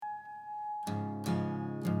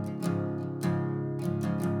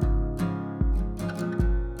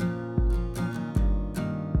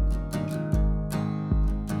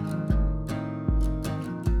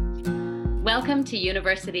Welcome to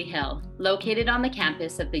University Hill, located on the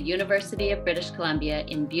campus of the University of British Columbia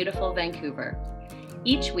in beautiful Vancouver.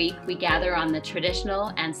 Each week, we gather on the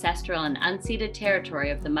traditional, ancestral, and unceded territory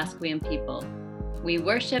of the Musqueam people. We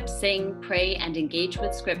worship, sing, pray, and engage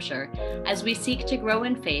with Scripture as we seek to grow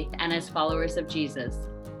in faith and as followers of Jesus.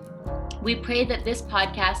 We pray that this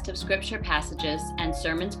podcast of Scripture passages and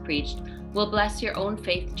sermons preached will bless your own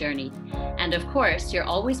faith journey. And of course, you're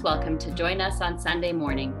always welcome to join us on Sunday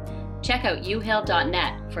morning. Check out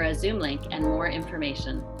uhill.net for a Zoom link and more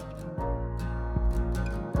information.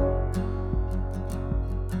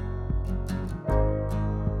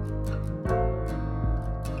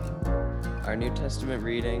 Our New Testament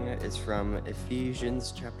reading is from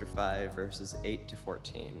Ephesians chapter 5, verses 8 to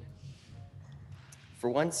 14. For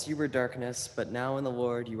once you were darkness, but now in the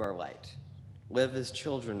Lord you are light. Live as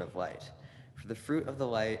children of light, for the fruit of the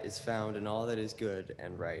light is found in all that is good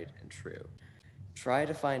and right and true. Try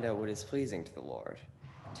to find out what is pleasing to the Lord.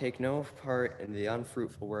 Take no part in the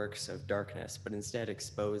unfruitful works of darkness, but instead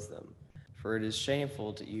expose them. For it is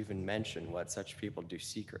shameful to even mention what such people do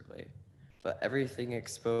secretly. But everything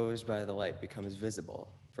exposed by the light becomes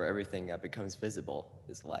visible, for everything that becomes visible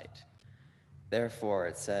is light. Therefore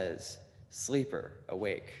it says, Sleeper,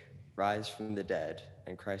 awake, rise from the dead,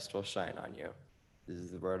 and Christ will shine on you. This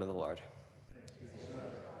is the word of the Lord.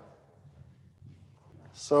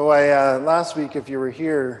 So last week, if you were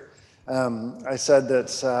here, I said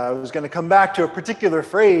that I was going to come back to a particular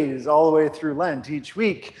phrase all the way through Lent each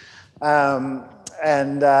week. So I'm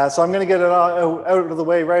going to get it out of the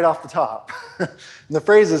way right off the top. And the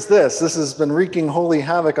phrase is this. This has been wreaking holy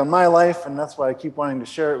havoc on my life, and that's why I keep wanting to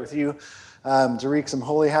share it with you, to wreak some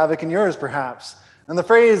holy havoc in yours, perhaps. And the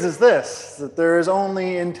phrase is this, that there is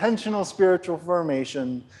only intentional spiritual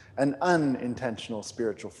formation and unintentional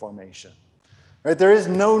spiritual formation. Right? There is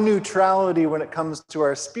no neutrality when it comes to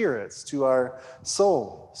our spirits, to our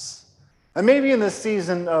souls. And maybe in this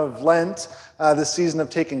season of Lent, this season of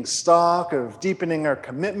taking stock, of deepening our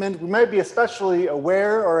commitment, we might be especially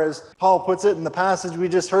aware, or as Paul puts it in the passage we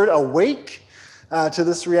just heard, awake to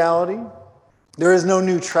this reality. There is no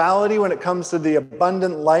neutrality when it comes to the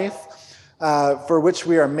abundant life for which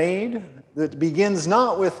we are made. That begins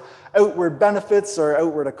not with outward benefits or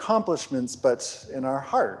outward accomplishments, but in our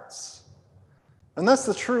hearts. And that's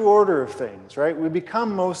the true order of things, right? We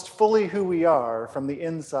become most fully who we are from the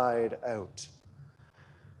inside out.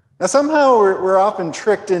 Now, somehow we're often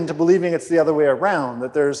tricked into believing it's the other way around,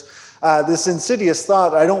 that there's this insidious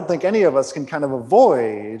thought I don't think any of us can kind of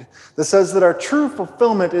avoid that says that our true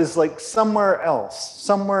fulfillment is like somewhere else,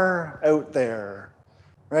 somewhere out there,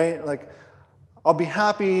 right? Like, I'll be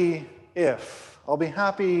happy if, I'll be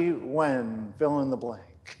happy when, fill in the blank.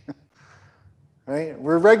 Right?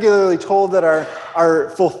 We're regularly told that our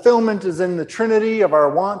fulfillment is in the trinity of our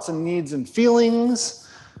wants and needs and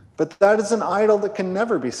feelings, but that is an idol that can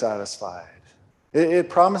never be satisfied. It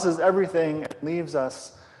promises everything and leaves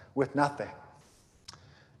us with nothing.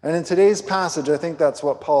 And in today's passage, I think that's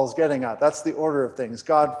what Paul's getting at. That's the order of things.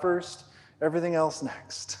 God first, everything else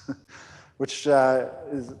next, which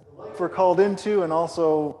is what we're called into, and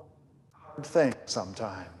also hard thing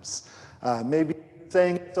sometimes. Maybe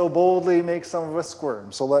saying it so boldly makes some of us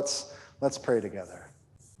squirm. So let's pray together.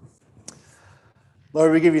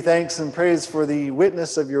 Lord, we give you thanks and praise for the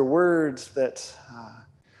witness of your words, that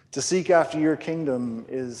to seek after your kingdom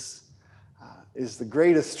is the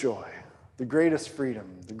greatest joy, the greatest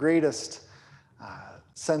freedom, the greatest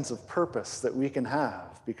sense of purpose that we can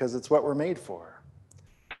have, because it's what we're made for.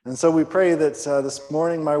 And so we pray that this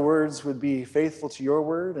morning my words would be faithful to your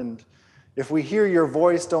word, and if we hear your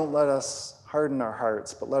voice, don't let us harden our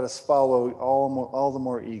hearts, but let us follow all the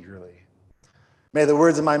more eagerly. May the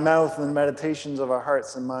words of my mouth and the meditations of our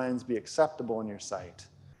hearts and minds be acceptable in your sight.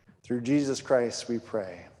 Through Jesus Christ we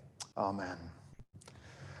pray. Amen.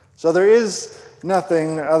 So there is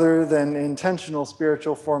nothing other than intentional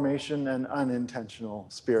spiritual formation and unintentional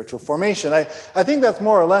spiritual formation. I think that's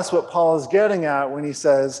more or less what Paul is getting at when he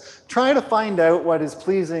says, try to find out what is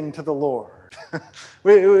pleasing to the Lord.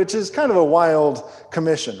 Which is kind of a wild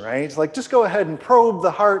commission, right? Like, just go ahead and probe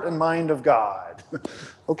the heart and mind of God.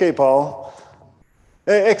 Okay, Paul.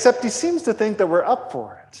 Except he seems to think that we're up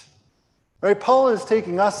for it. Right? Paul is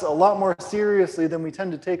taking us a lot more seriously than we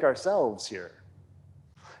tend to take ourselves here.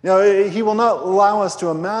 You know, he will not allow us to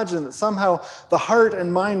imagine that somehow the heart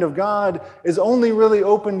and mind of God is only really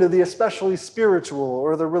open to the especially spiritual,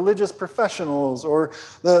 or the religious professionals, or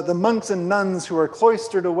the monks and nuns who are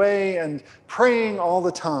cloistered away and praying all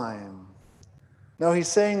the time. No, he's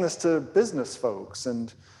saying this to business folks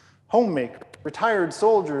and homemakers, retired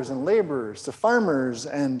soldiers and laborers, to farmers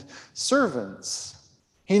and servants.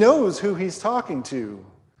 He knows who he's talking to,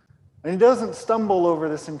 and he doesn't stumble over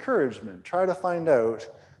this encouragement. Try to find out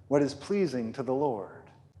what is pleasing to the Lord.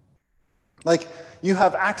 Like, you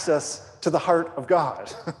have access to the heart of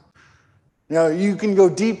God. You can go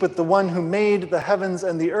deep with the one who made the heavens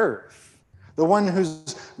and the earth, the one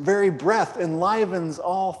whose very breath enlivens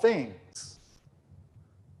all things.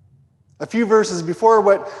 A few verses before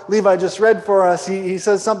what Levi just read for us, he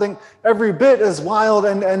says something every bit as wild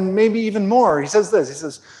and maybe even more. He says this, he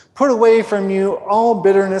says, "Put away from you all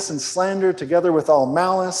bitterness and slander together with all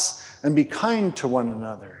malice, and be kind to one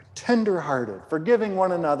another, tender-hearted, forgiving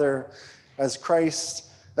one another as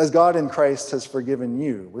God in Christ has forgiven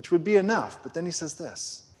you," which would be enough. But then he says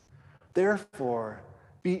this, "Therefore,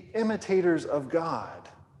 be imitators of God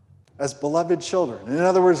as beloved children." In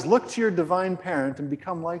other words, look to your divine parent and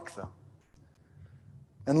become like them.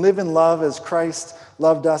 And live in love as Christ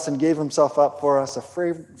loved us and gave himself up for us, a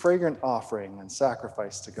fragrant offering and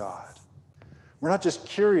sacrifice to God. We're not just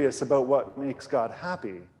curious about what makes God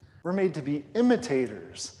happy. We're made to be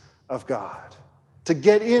imitators of God, to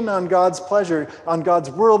get in on God's pleasure, on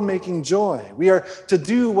God's world-making joy. We are to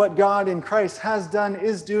do what God in Christ has done,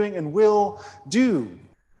 is doing, and will do.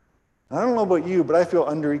 I don't know about you, but I feel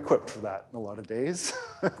under-equipped for that in a lot of days.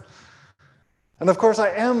 And of course, I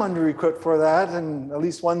am under-equipped for that in at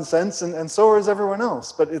least one sense, and so is everyone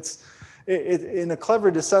else. But it's in a clever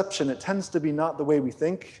deception, it tends to be not the way we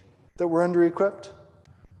think that we're under-equipped.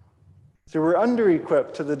 So we're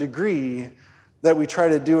under-equipped to the degree that we try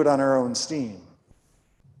to do it on our own steam,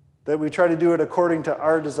 that we try to do it according to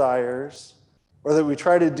our desires, or that we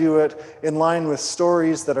try to do it in line with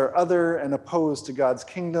stories that are other and opposed to God's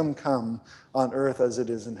kingdom come on earth as it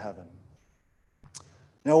is in heaven.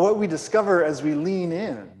 Now, what we discover as we lean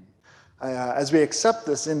in, as we accept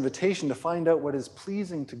this invitation to find out what is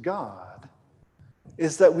pleasing to God,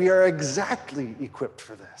 is that we are exactly equipped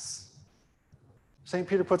for this. St.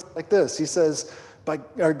 Peter puts it like this. He says,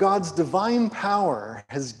 "Our God's divine power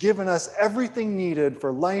has given us everything needed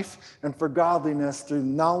for life and for godliness through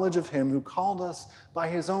knowledge of him who called us by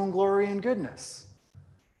his own glory and goodness."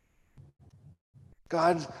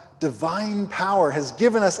 God's divine power has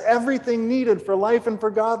given us everything needed for life and for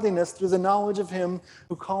godliness through the knowledge of him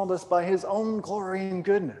who called us by his own glory and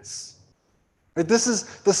goodness. This is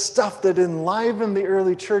the stuff that enlivened the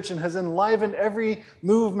early church and has enlivened every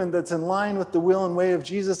movement that's in line with the will and way of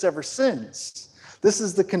Jesus ever since. This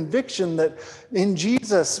is the conviction that in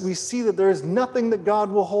Jesus we see that there is nothing that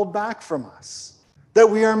God will hold back from us, that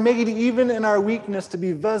we are made even in our weakness to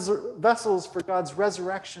be vessels for God's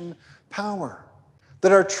resurrection power,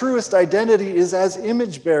 that our truest identity is as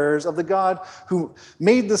image bearers of the God who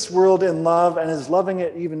made this world in love and is loving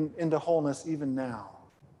it even into wholeness even now.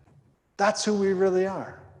 That's who we really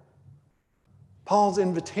are. Paul's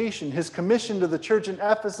invitation, his commission to the church in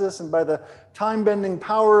Ephesus, and by the time-bending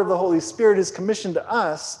power of the Holy Spirit, his commission to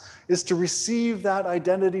us is to receive that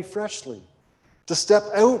identity freshly, to step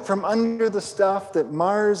out from under the stuff that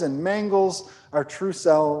mars and mangles our true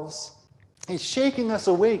selves. He's shaking us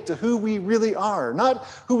awake to who we really are, not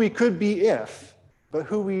who we could be if, but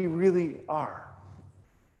who we really are.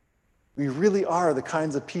 We really are the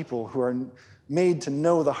kinds of people who are made to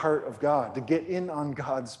know the heart of God, to get in on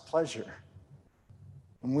God's pleasure.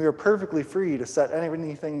 And we are perfectly free to set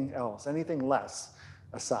anything else, anything less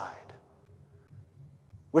aside.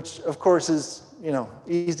 Which, of course, is,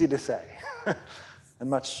 easy to say and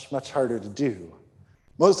much harder to do.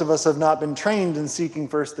 Most of us have not been trained in seeking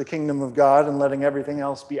first the kingdom of God and letting everything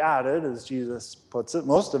else be added, as Jesus puts it.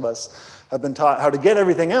 Most of us have been taught how to get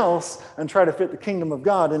everything else and try to fit the kingdom of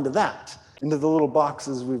God into the little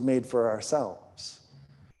boxes we've made for ourselves.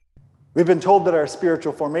 We've been told that our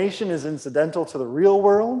spiritual formation is incidental to the real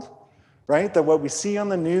world, right? That what we see on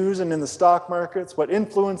the news and in the stock markets, what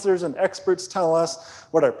influencers and experts tell us,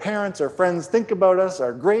 what our parents or friends think about us,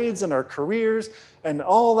 our grades and our careers, and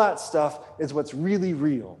all that stuff is what's really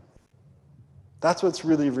real. That's what's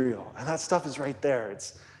really real. And that stuff is right there.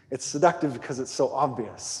 It's seductive because it's so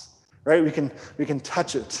obvious, right? We can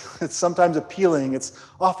touch it. It's sometimes appealing. It's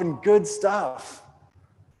often good stuff.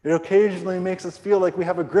 It occasionally makes us feel like we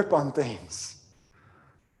have a grip on things.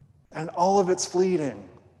 And all of it's fleeting,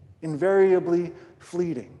 invariably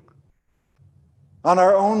fleeting. On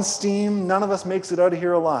our own steam, none of us makes it out of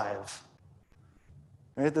here alive.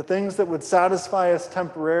 Right? The things that would satisfy us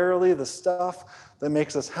temporarily, the stuff that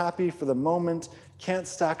makes us happy for the moment, can't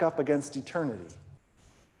stack up against eternity.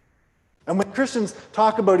 And when Christians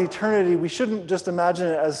talk about eternity, we shouldn't just imagine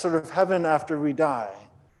it as sort of heaven after we die.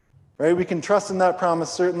 Right? We can trust in that promise,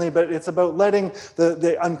 certainly, but it's about letting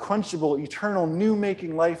the unquenchable, eternal,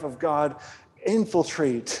 new-making life of God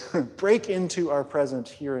infiltrate, break into our present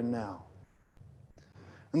here and now.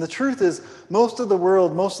 And the truth is, most of the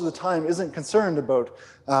world, most of the time, isn't concerned about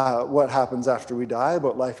what happens after we die,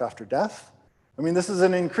 about life after death. I mean, this is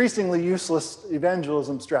an increasingly useless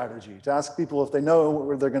evangelism strategy, to ask people if they know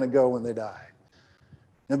where they're going to go when they die.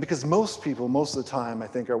 And because most people, most of the time, I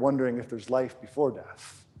think, are wondering if there's life before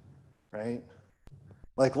death, right?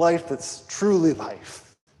 Like life that's truly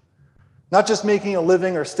life. Not just making a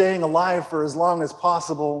living or staying alive for as long as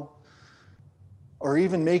possible, or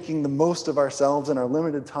even making the most of ourselves in our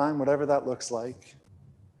limited time, whatever that looks like.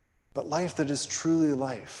 But life that is truly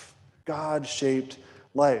life, God-shaped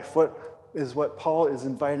life. What Paul is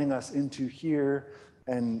inviting us into here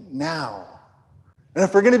and now. And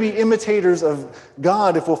if we're going to be imitators of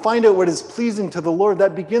God, if we'll find out what is pleasing to the Lord,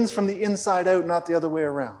 that begins from the inside out, not the other way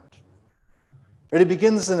around. Right? It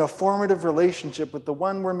begins in a formative relationship with the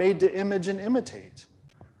one we're made to image and imitate.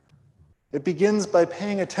 It begins by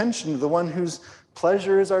paying attention to the one whose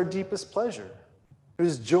pleasure is our deepest pleasure,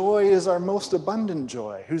 whose joy is our most abundant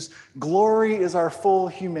joy, whose glory is our full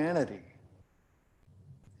humanity.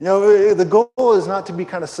 You know, the goal is not to be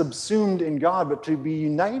kind of subsumed in God, but to be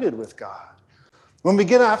united with God. When we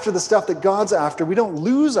get after the stuff that God's after, we don't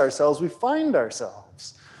lose ourselves, we find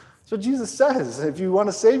ourselves. That's what Jesus says. If you want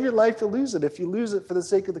to save your life, you'll lose it. If you lose it for the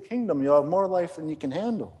sake of the kingdom, you'll have more life than you can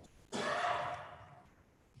handle.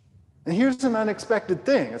 And here's an unexpected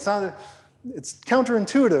thing. It's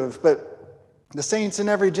counterintuitive, but the saints in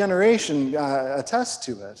every generation attest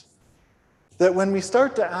to it, that when we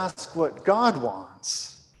start to ask what God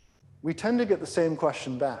wants, we tend to get the same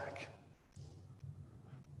question back.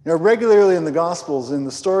 You know, regularly in the Gospels, in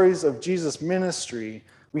the stories of Jesus' ministry,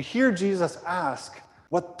 we hear Jesus ask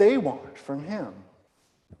what they want from him.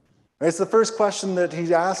 It's the first question that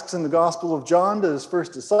he asks in the Gospel of John to his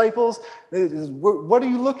first disciples. It is, what are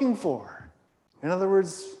you looking for? In other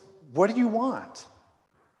words, what do you want?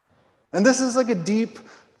 And this is like a deep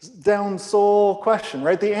down soul question,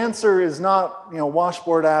 right? The answer is not,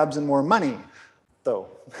 washboard abs and more money, though,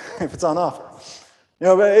 if it's on offer.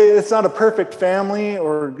 But it's not a perfect family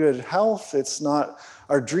or good health. It's not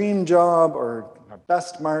our dream job or our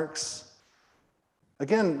best marks.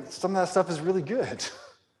 Again, some of that stuff is really good,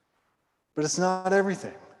 but it's not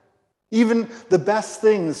everything. Even the best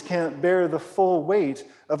things can't bear the full weight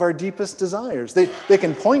of our deepest desires. They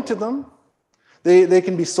can point to them. They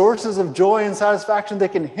can be sources of joy and satisfaction. They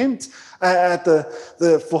can hint at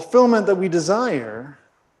the fulfillment that we desire,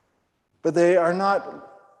 but they're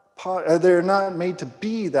not made to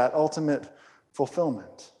be that ultimate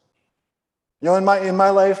fulfillment. In my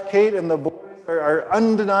life, Kate and the boys are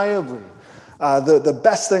undeniably the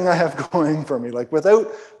best thing I have going for me, like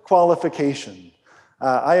without qualification.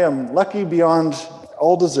 I am lucky beyond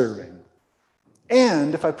all deserving.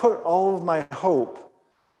 And if I put all of my hope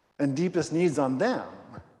and deepest needs on them,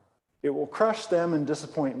 it will crush them and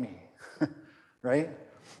disappoint me, right?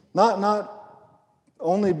 Not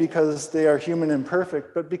only because they are human and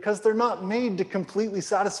perfect, but because they're not made to completely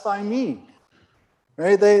satisfy me,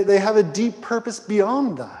 right? They have a deep purpose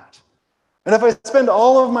beyond that. And if I spend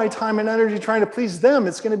all of my time and energy trying to please them,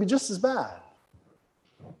 it's going to be just as bad.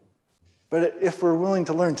 But if we're willing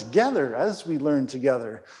to learn together, as we learn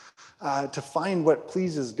together, to find what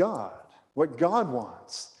pleases God, what God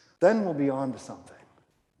wants, then we'll be on to something,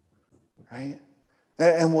 right?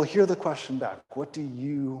 And we'll hear the question back, what do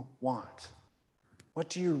you want? What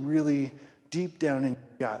do you really, deep down in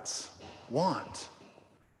your guts, want?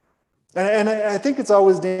 And I think it's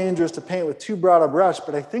always dangerous to paint with too broad a brush,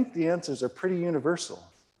 but I think the answers are pretty universal.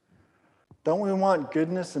 Don't we want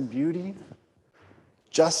goodness and beauty?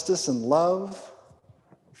 Justice and love,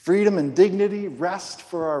 freedom and dignity, rest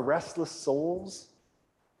for our restless souls?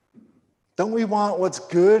 Don't we want what's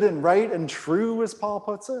good and right and true, as Paul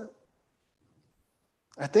puts it?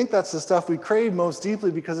 I think that's the stuff we crave most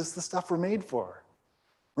deeply because it's the stuff we're made for.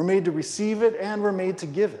 We're made to receive it and we're made to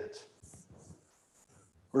give it.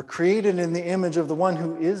 We're created in the image of the one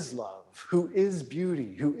who is love, who is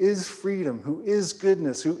beauty, who is freedom, who is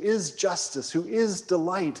goodness, who is justice, who is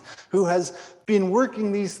delight, who has been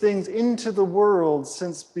working these things into the world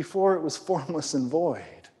since before it was formless and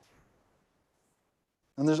void.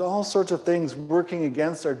 And there's all sorts of things working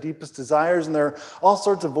against our deepest desires, and there are all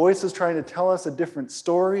sorts of voices trying to tell us a different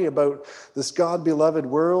story about this God-beloved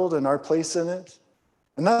world and our place in it.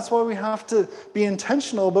 And that's why we have to be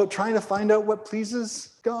intentional about trying to find out what pleases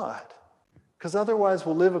God, because otherwise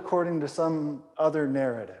we'll live according to some other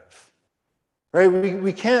narrative. Right?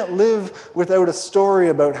 We can't live without a story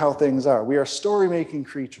about how things are. We are story-making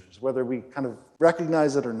creatures, whether we kind of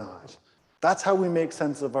recognize it or not. That's how we make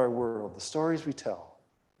sense of our world, the stories we tell.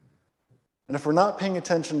 And if we're not paying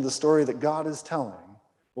attention to the story that God is telling,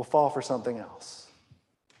 we'll fall for something else.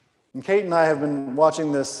 And Kate and I have been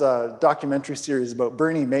watching this documentary series about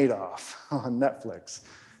Bernie Madoff on Netflix.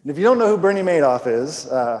 And if you don't know who Bernie Madoff is,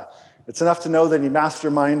 it's enough to know that he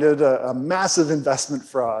masterminded a massive investment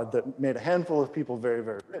fraud that made a handful of people very,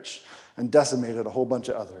 very rich and decimated a whole bunch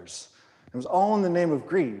of others. It was all in the name of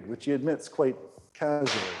greed, which he admits quite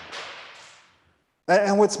casually.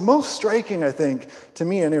 And what's most striking, I think, to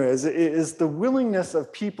me anyways, is the willingness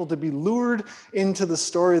of people to be lured into the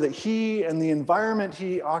story that he and the environment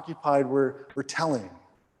he occupied were telling,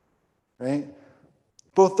 right?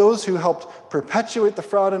 Both those who helped perpetuate the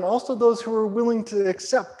fraud and also those who were willing to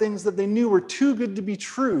accept things that they knew were too good to be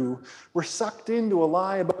true were sucked into a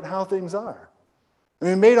lie about how things are. I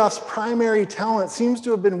mean, Madoff's primary talent seems to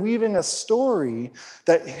have been weaving a story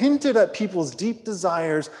that hinted at people's deep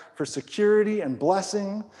desires for security and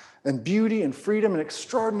blessing and beauty and freedom and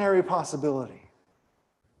extraordinary possibility.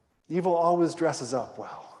 Evil always dresses up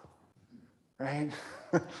well, right?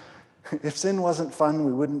 If sin wasn't fun,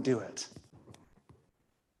 we wouldn't do it.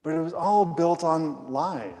 But it was all built on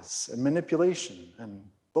lies and manipulation and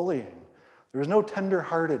bullying. There was no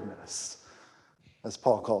tender-heartedness, as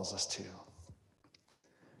Paul calls us to.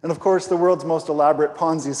 And of course, the world's most elaborate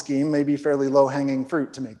Ponzi scheme may be fairly low-hanging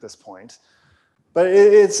fruit to make this point. But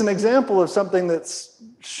it's an example of something that's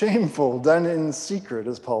shameful, done in secret,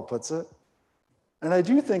 as Paul puts it. And I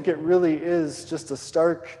do think it really is just a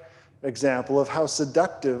stark example of how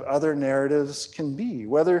seductive other narratives can be.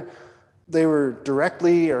 Whether they were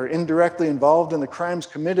directly or indirectly involved in the crimes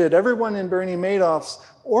committed, everyone in Bernie Madoff's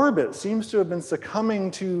orbit seems to have been succumbing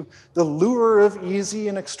to the lure of easy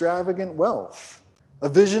and extravagant wealth. A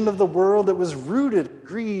vision of the world that was rooted in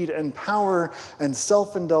greed and power and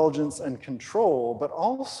self-indulgence and control, but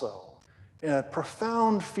also in a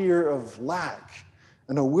profound fear of lack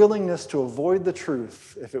and a willingness to avoid the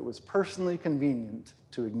truth if it was personally convenient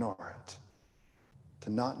to ignore it, to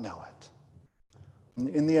not know it. And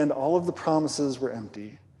in the end, all of the promises were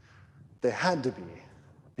empty. They had to be,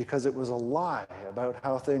 because it was a lie about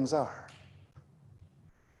how things are.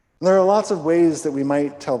 And there are lots of ways that we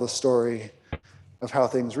might tell the story of how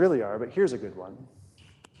things really are, but here's a good one.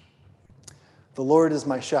 The Lord is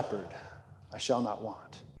my shepherd, I shall not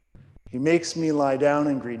want. He makes me lie down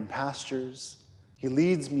in green pastures. He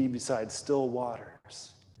leads me beside still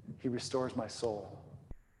waters. He restores my soul.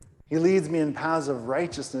 He leads me in paths of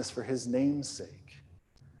righteousness for his name's sake.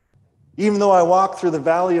 Even though I walk through the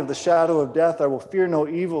valley of the shadow of death, I will fear no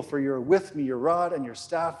evil, for you are with me, your rod and your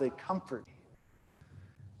staff, they comfort me.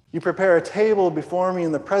 You prepare a table before me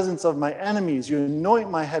in the presence of my enemies. You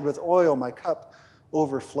anoint my head with oil. My cup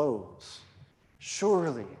overflows.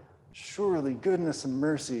 Surely, surely goodness and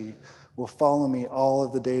mercy will follow me all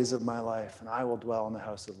of the days of my life, and I will dwell in the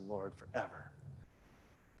house of the Lord forever.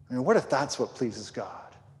 I mean, what if that's what pleases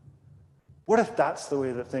God? What if that's the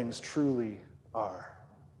way that things truly are?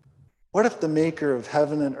 What if the maker of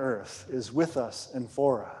heaven and earth is with us and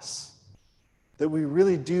for us? That we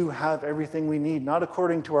really do have everything we need, not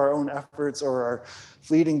according to our own efforts or our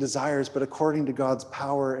fleeting desires, but according to God's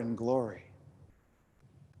power and glory.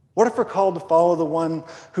 What if we're called to follow the one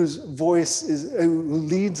whose voice is, who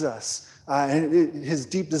leads us, and his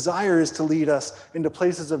deep desire is to lead us into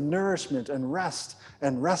places of nourishment and rest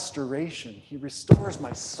and restoration? He restores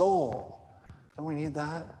my soul. Don't we need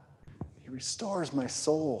that? He restores my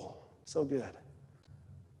soul. So good.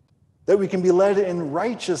 That we can be led in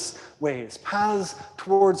righteous ways, paths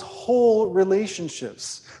towards whole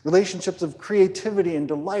relationships, relationships of creativity and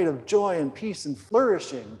delight, of joy and peace and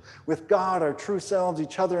flourishing with God, our true selves,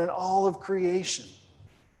 each other, and all of creation.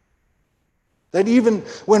 That even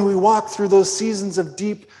when we walk through those seasons of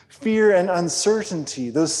deep fear and uncertainty,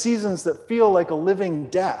 those seasons that feel like a living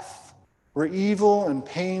death, where evil and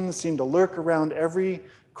pain seem to lurk around every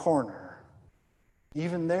corner,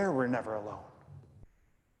 even there we're never alone.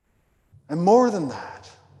 And more than that,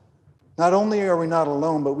 not only are we not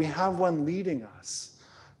alone, but we have one leading us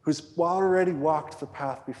who's already walked the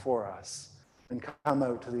path before us and come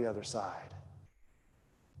out to the other side.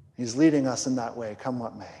 He's leading us in that way, come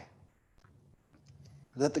what may.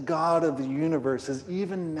 That the God of the universe is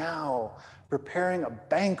even now preparing a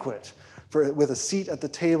banquet with a seat at the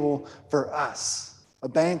table for us. A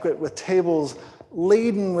banquet with tables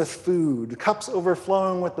laden with food, cups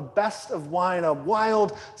overflowing with the best of wine, a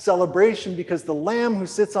wild celebration because the Lamb who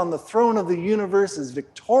sits on the throne of the universe is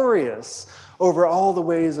victorious over all the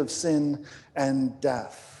ways of sin and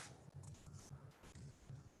death.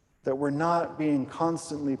 That we're not being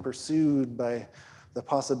constantly pursued by the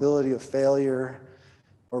possibility of failure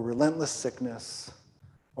or relentless sickness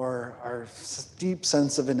or our deep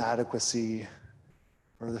sense of inadequacy,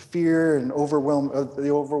 or the fear and the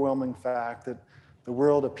overwhelming fact that the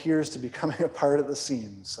world appears to be coming apart at the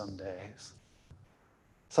seams some days.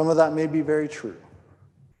 Some of that may be very true,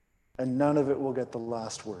 and none of it will get the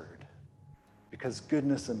last word, because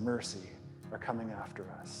goodness and mercy are coming after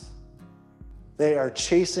us. They are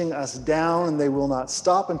chasing us down, and they will not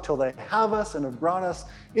stop until they have us and have brought us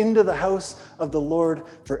into the house of the Lord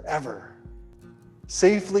forever,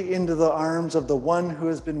 safely into the arms of the one who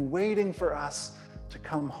has been waiting for us to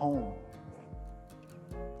come home,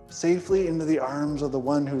 safely into the arms of the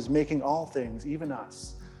one who is making all things, even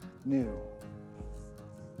us, new.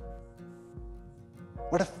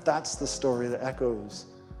 What if that's the story that echoes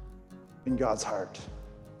in God's heart?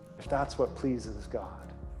 If that's what pleases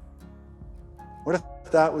God? What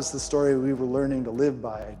if that was the story we were learning to live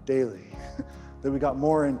by daily, that we got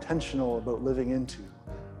more intentional about living into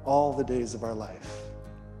all the days of our life?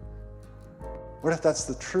 What if that's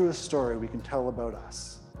the truest story we can tell about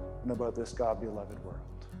us and about this God-beloved world?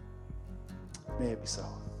 May it be so.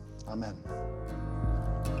 Amen.